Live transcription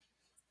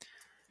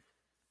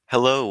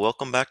Hello,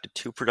 welcome back to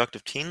Two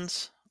Productive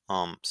Teens.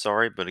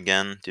 Sorry, but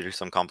again, due to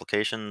some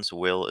complications,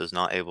 Will is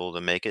not able to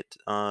make it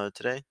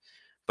today,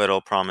 but I'll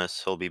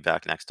promise he'll be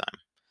back next time.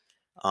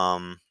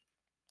 Um,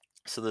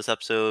 so this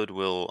episode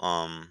will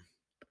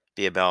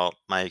be about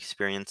my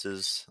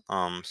experiences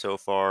so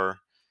far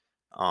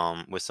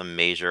with some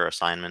major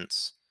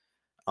assignments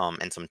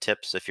and some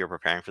tips if you're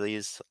preparing for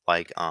these,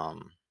 like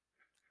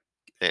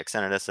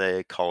extended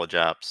essay, college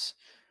apps,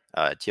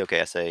 TOK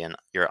essay, and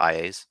your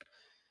IAs.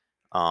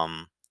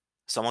 Um,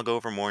 some I'll go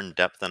over more in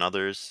depth than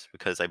others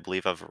because I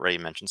believe I've already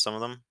mentioned some of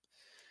them.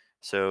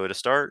 So to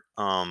start,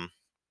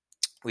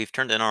 we've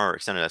turned in our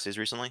extended essays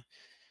recently.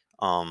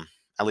 Um,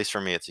 at least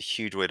for me, it's a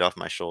huge weight off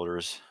my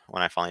shoulders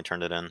when I finally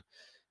turned it in.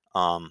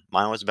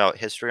 Mine was about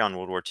history on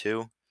World War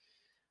II.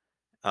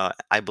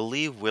 I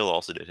believe Will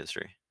also did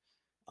history.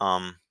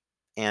 Um,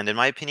 and in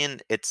my opinion,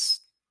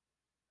 it's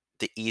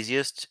the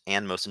easiest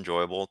and most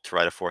enjoyable to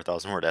write a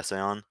 4,000 word essay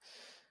on.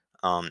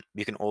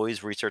 You can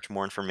always research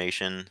more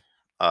information,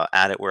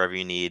 add it wherever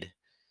you need.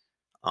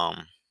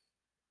 Um,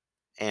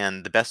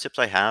 and the best tips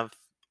I have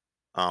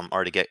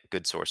are to get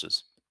good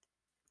sources.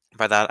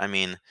 By that, I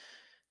mean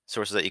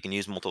sources that you can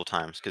use multiple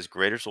times because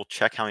graders will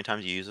check how many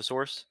times you use a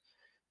source.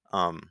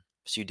 So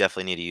you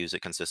definitely need to use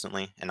it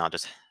consistently and not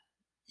just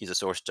use a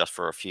source just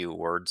for a few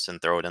words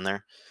and throw it in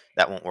there.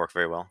 That won't work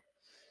very well.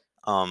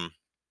 Um,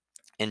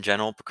 in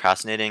general,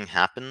 procrastinating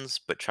happens,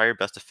 but try your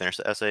best to finish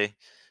the essay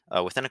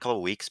within a couple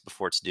of weeks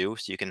before it's due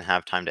so you can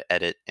have time to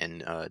edit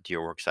and do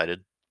your works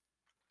cited.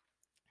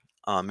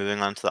 Moving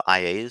on to the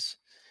IAs,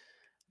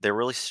 they're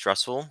really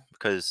stressful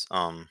because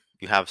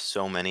you have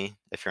so many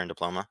if you're in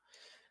diploma.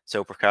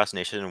 So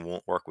procrastination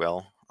won't work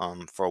well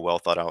for a well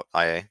thought out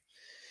IA.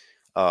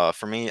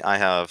 For me, I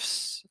have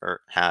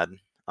or had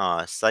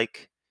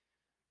psych,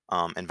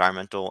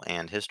 environmental,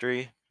 and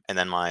history, and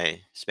then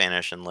my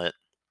Spanish and lit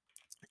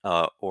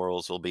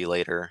orals will be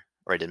later.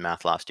 Or I did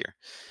math last year.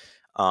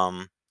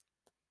 Um,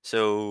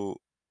 so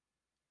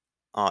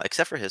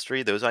except for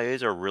history, those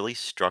IAs are really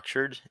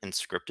structured and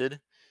scripted.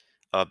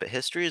 But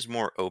history is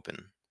more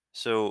open.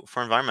 So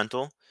for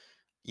environmental,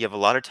 you have a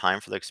lot of time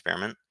for the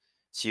experiment.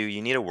 So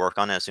you need to work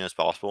on it as soon as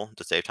possible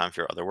to save time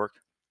for your other work.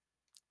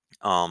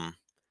 Um,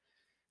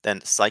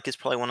 then psych is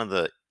probably one of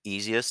the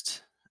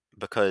easiest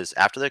because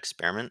after the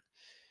experiment,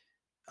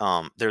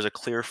 there's a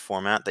clear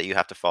format that you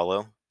have to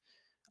follow,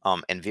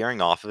 and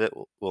veering off of it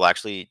will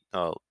actually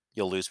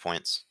you'll lose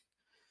points.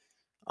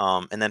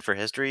 And then for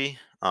history,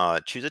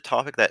 choose a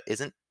topic that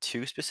isn't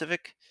too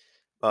specific,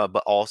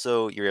 but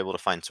also you're able to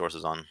find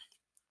sources on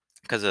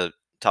because a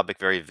topic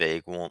very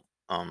vague won't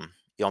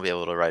you won't be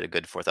able to write a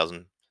good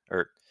 4,000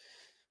 or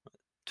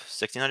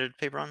 1,600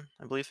 paper on,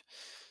 I believe.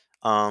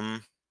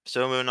 Um,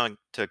 so moving on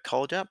to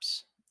college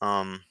apps.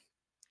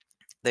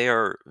 They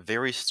are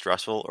very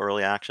stressful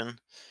early action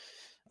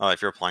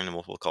if you're applying to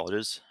multiple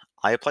colleges.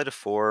 I applied to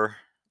four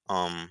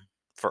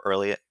for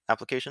early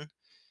application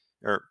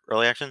or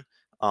early action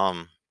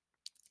um,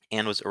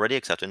 and was already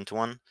accepted into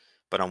one,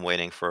 but I'm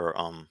waiting for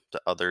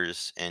the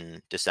others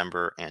in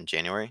December and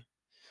January.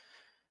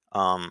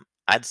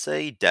 I'd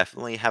say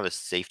definitely have a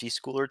safety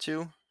school or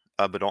two,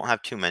 but don't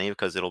have too many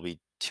because it'll be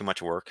too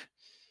much work.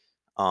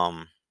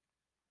 Um,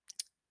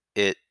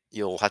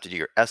 you'll have to do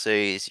your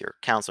essays, your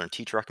counselor and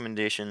teacher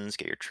recommendations,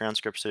 get your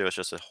transcripts. So it's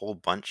just a whole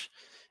bunch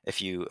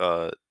if you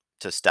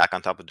to stack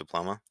on top of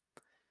diploma.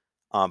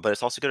 But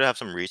it's also good to have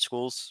some reach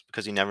schools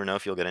because you never know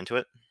if you'll get into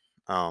it.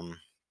 Um,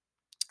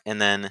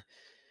 and then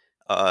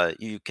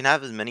you can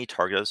have as many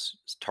target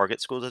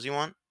schools as you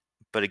want,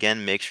 but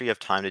again, make sure you have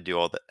time to do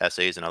all the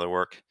essays and other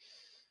work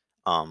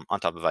on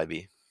top of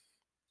IB.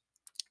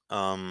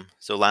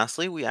 So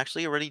lastly, we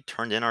actually already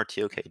turned in our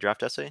TOK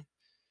draft essay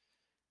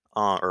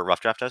or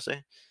rough draft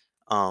essay.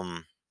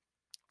 Um,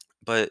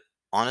 but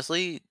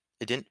honestly,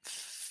 it didn't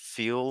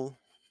feel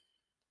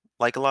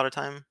like a lot of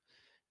time.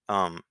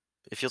 Um,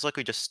 it feels like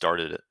we just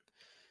started it.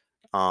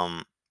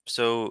 Um,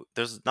 so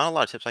there's not a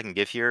lot of tips I can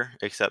give here,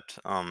 except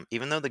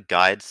even though the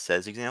guide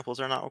says examples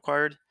are not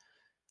required,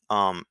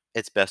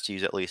 it's best to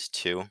use at least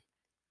two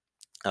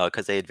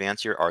because they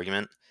advance your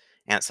argument,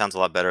 and it sounds a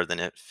lot better than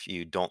if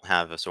you don't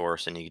have a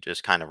source and you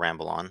just kind of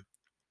ramble on.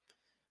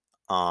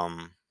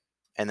 Um,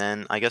 and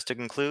then I guess to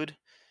conclude,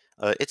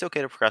 it's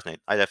okay to procrastinate.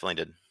 I definitely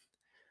did,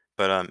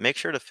 but make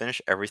sure to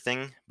finish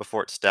everything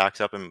before it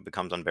stacks up and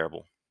becomes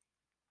unbearable.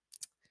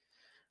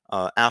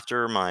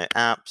 After my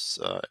apps,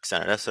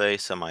 extended essay,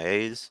 semi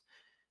A's,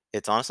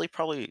 it's honestly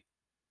probably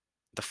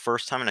the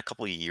first time in a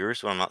couple of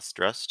years when I'm not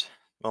stressed.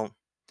 Well,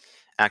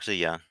 actually,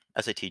 yeah,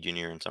 SAT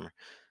junior and summer.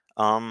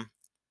 Um,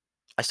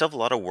 I still have a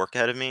lot of work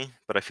ahead of me,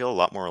 but I feel a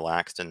lot more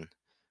relaxed and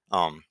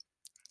um,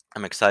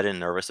 I'm excited and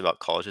nervous about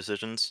college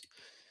decisions.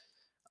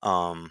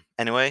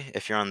 Anyway,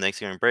 if you're on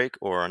Thanksgiving break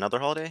or another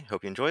holiday,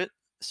 hope you enjoy it.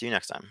 See you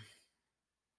next time.